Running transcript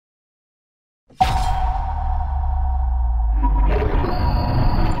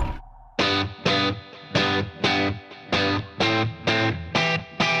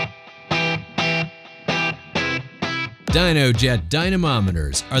Dynojet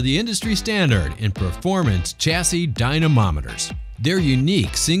dynamometers are the industry standard in performance chassis dynamometers. Their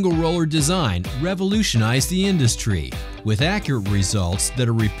unique single-roller design revolutionized the industry with accurate results that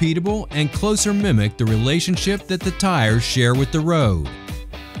are repeatable and closer mimic the relationship that the tires share with the road.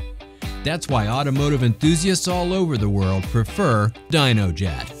 That's why automotive enthusiasts all over the world prefer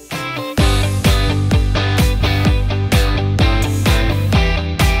Dynojet.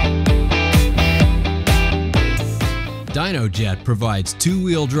 Dynojet provides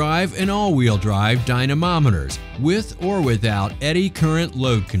two-wheel drive and all-wheel drive dynamometers with or without eddy current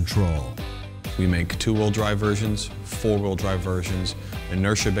load control. We make two-wheel drive versions, four-wheel drive versions,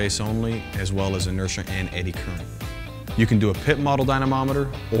 inertia base only, as well as inertia and eddy current. You can do a pit model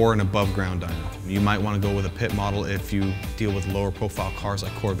dynamometer or an above ground dyno. You might want to go with a pit model if you deal with lower profile cars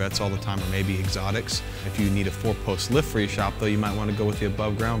like Corvettes all the time or maybe exotics. If you need a 4-post lift for your shop though, you might want to go with the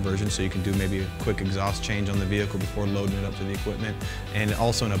above ground version so you can do maybe a quick exhaust change on the vehicle before loading it up to the equipment. And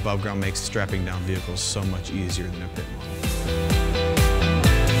also an above ground makes strapping down vehicles so much easier than a pit model.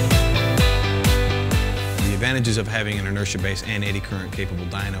 The advantages of having an inertia base and eddy current capable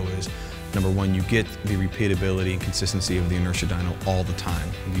dyno is, number one, you get the repeatability and consistency of the inertia dyno all the time.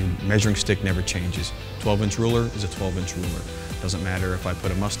 Your measuring stick never changes. 12-inch ruler is a 12-inch ruler. Doesn't matter if I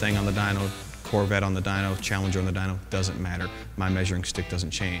put a Mustang on the dyno, Corvette on the dyno, Challenger on the dyno, doesn't matter. My measuring stick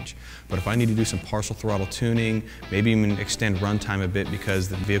doesn't change. But if I need to do some partial throttle tuning, maybe even extend runtime a bit because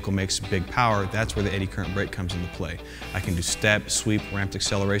the vehicle makes big power, that's where the eddy current brake comes into play. I can do step, sweep, ramped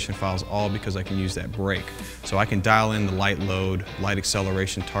acceleration files all because I can use that brake. So I can dial in the light load, light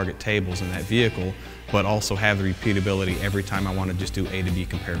acceleration target tables in that vehicle, but also have the repeatability every time I want to just do A to B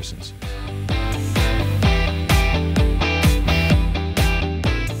comparisons.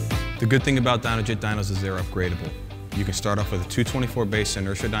 The good thing about Dynojet dynos is they're upgradable. You can start off with a 224 base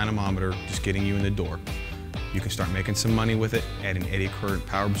inertia dynamometer, just getting you in the door. You can start making some money with it, add an eddy current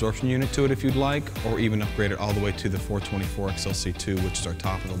power absorption unit to it if you'd like, or even upgrade it all the way to the 424 XLC2, which is our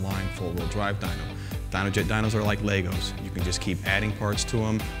top of the line four-wheel drive dyno. Dynojet dynos are like Legos. You can just keep adding parts to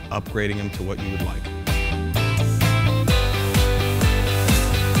them, upgrading them to what you would like.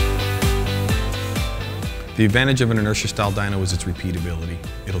 The advantage of an inertia style dyno is its repeatability.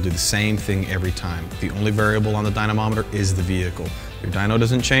 It'll do the same thing every time. The only variable on the dynamometer is the vehicle. Your dyno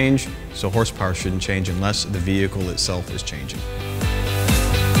doesn't change, so horsepower shouldn't change unless the vehicle itself is changing.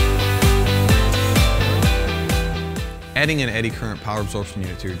 Adding an eddy current power absorption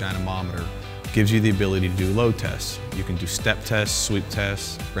unit to your dynamometer gives you the ability to do load tests. You can do step tests, sweep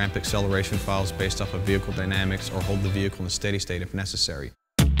tests, ramp acceleration files based off of vehicle dynamics, or hold the vehicle in a steady state if necessary.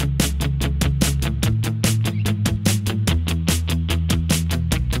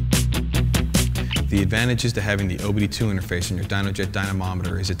 The advantages to having the OBD2 interface in your Dynojet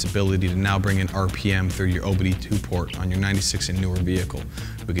dynamometer is its ability to now bring in RPM through your OBD2 port on your 96 and newer vehicle.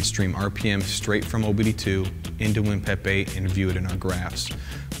 We can stream RPM straight from OBD2 into WinPep 8 and view it in our graphs.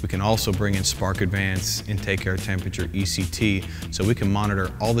 We can also bring in Spark Advance, intake air temperature, ECT, so we can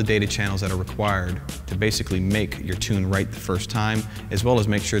monitor all the data channels that are required to basically make your tune right the first time, as well as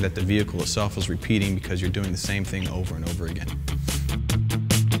make sure that the vehicle itself is repeating because you're doing the same thing over and over again.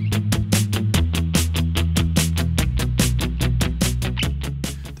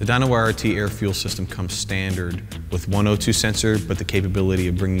 The DynoWare RT air-fuel system comes standard with one O2 sensor, but the capability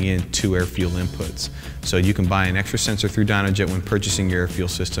of bringing in 2 air-fuel inputs. So you can buy an extra sensor through Dynojet when purchasing your air-fuel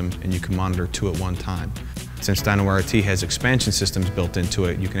system, and you can monitor 2 at one time. Since DynoWare RT has expansion systems built into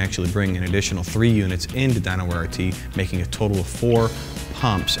it, you can actually bring an additional 3 units into DynoWare RT, making a total of 4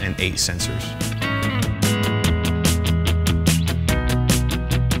 pumps and 8 sensors.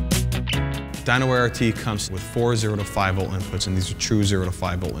 DynoWare RT comes with 4 0 to 5 volt inputs, and these are true 0 to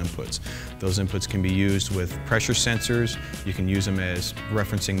 5 volt inputs. Those inputs can be used with pressure sensors. You can use them as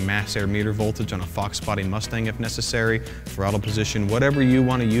referencing mass air meter voltage on a Fox Body Mustang if necessary, throttle position, whatever you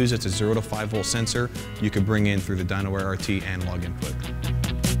want to use. It's a 0 to 5 volt sensor you could bring in through the DynoWare RT analog input.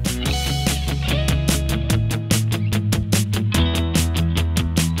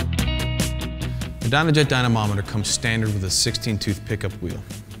 The Dynojet dynamometer comes standard with a 16-tooth pickup wheel.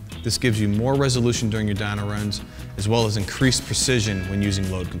 This gives you more resolution during your dyno runs, as well as increased precision when using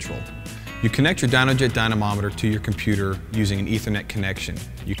load control. You connect your Dynojet dynamometer to your computer using an Ethernet connection.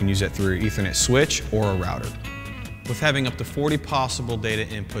 You can use that through your Ethernet switch or a router. With having up to 40 possible data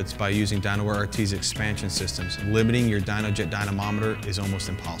inputs by using DynoWare RT's expansion systems, limiting your Dynojet dynamometer is almost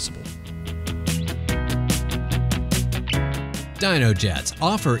impossible. Dynojets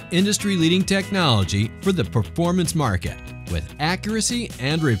offer industry-leading technology for the performance market with accuracy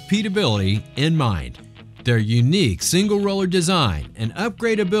and repeatability in mind. Their unique single roller design and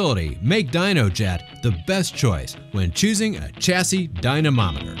upgradability make Dynojet the best choice when choosing a chassis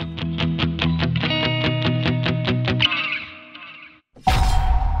dynamometer.